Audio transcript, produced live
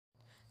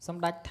ស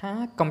ម្ដេចថា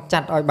កុំចា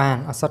ត់ឲ្យបាន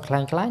អសត់ខ្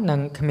លាំងខ្លាយនិង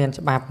គ្មាន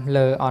ច្បាប់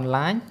លើអន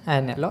ឡាញឯ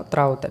អ្នកលក់ត្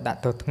រូវតែដាក់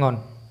ទោសធ្ងន់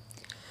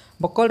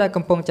បុគ្គលដែល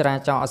កំពុងចរា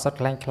ចរអសត់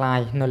ខ្លាំងខ្លាយ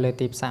នៅលើ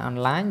ទីផ្សារអន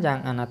ឡាញយ៉ាង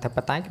អនាធិប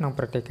តេយ្យក្នុង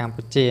ប្រទេសកម្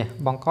ពុជា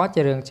បង្ក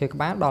ជារឿងឈឺក្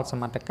បាលដល់ស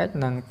មត្ថកិច្ច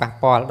និងប៉ះ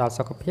ពាល់ដល់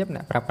សុខភាពអ្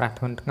នកប្រើប្រាស់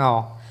ធ្ងន់ធ្ងរ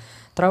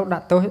ត្រូវដា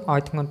ក់ទោសឲ្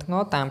យធ្ងន់ធ្ង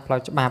រតាមផ្លូវ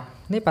ច្បាប់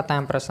នេះបើតា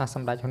មប្រសាសន៍ស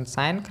ម្ដេចហ៊ុន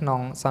សែនក្នុង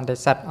សន្និ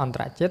សីទអន្ត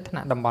រជាតិថ្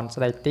នាក់តំបន់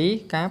ស្ដីទី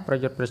ការប្រ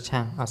យុទ្ធប្រ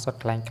ឆាំងអសត់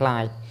ខ្លាំងខ្លា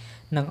យ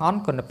និងអន់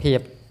គុណភាព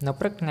នៅ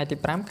ព្រឹកថ្ងៃទី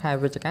5ខែ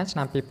វិច្ឆិកាឆ្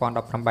នាំ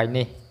2018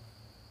នេះ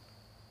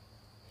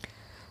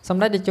ស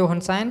ម្ដេចតេជោហ៊ុ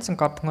នសែនសង្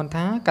កត់ធ្ងន់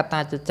ថាកត្តា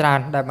ជាច្រើន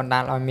ដែលបណ្ដា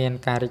លឲ្យមាន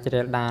ការរីក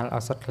រាលដាលអ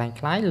សត់ខ្លាំង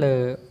ខ្លាយលើ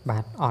បា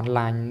ទអន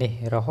ឡាញនេះ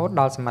រហូត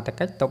ដល់សមត្ថ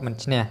កិច្ចទប់មិន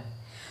ឈ្នះ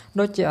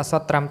ដូចជាអស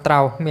ត់ត្រាំត្រូ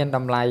វមានត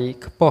ម្លៃ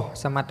ខ្ពស់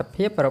សមត្ថ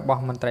ភាពរប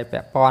ស់មន្ត្រីពា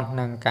ក់ព័ន្ធ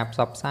និងការផ្ស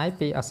ព្វផ្សាយ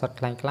ពីអសត់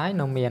ខ្លាំងខ្លាយ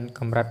នៅមាន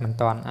កម្រិតមិន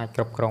ទាន់អាចគ្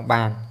រប់គ្រង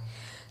បាន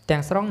ទាំ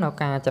ងស្រុងនៅ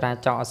ការចរា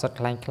ចរអសត់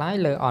ខ្លាំងខ្លាយ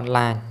លើអន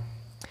ឡាញ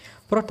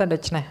ព្រោះតែដូ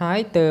ច្នេះហើយ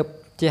ទើប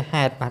ជា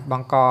ហេតុបាទប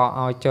ង្ក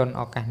ឲ្យជន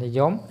ឱកាសនិយ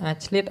មអាច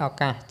ឆ្លៀតឱ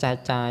កាសចែក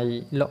ចាយ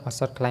លក់អ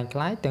សត់ខ្លាំងខ្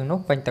លាយទាំងនោះ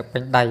ពេញទឹកពេ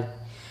ញដី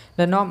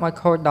ដែលនាំឲ្យ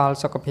ខូចដល់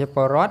សុខភាពព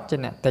លរដ្ឋជា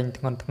អ្នកទិញ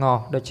ធ្ងន់ធ្ងរ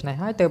ដូច្នេះ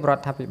ហើយទើបរ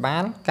ដ្ឋាភិបា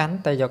លកាន់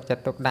តែយកចិត្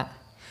តទុកដាក់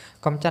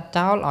កុំចាត់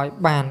ចោលឲ្យ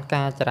បាន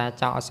ការចរា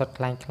ចរអសត់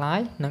ខ្លាំងខ្លាយ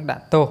និងដា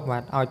ក់ទោសបា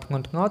ទឲ្យធ្ង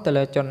ន់ធ្ងរទៅ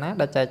លើជនណា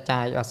ដែលចែក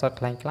ចាយអសត់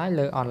ខ្លាំងខ្លាយ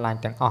លើអនឡាញ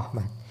ទាំងអស់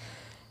បា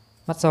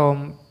ទសូម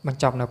ប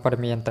ញ្ចប់នៅព័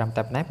ត៌មានត្រឹម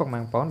តែប៉ុណ្ណេះពុកម៉ែ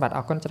បងប្អូនបាទអ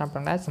រគុណច្រើនផ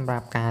ងដែរសម្រា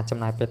ប់ការចំ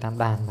ណាយពេលតាម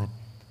ដានបាទ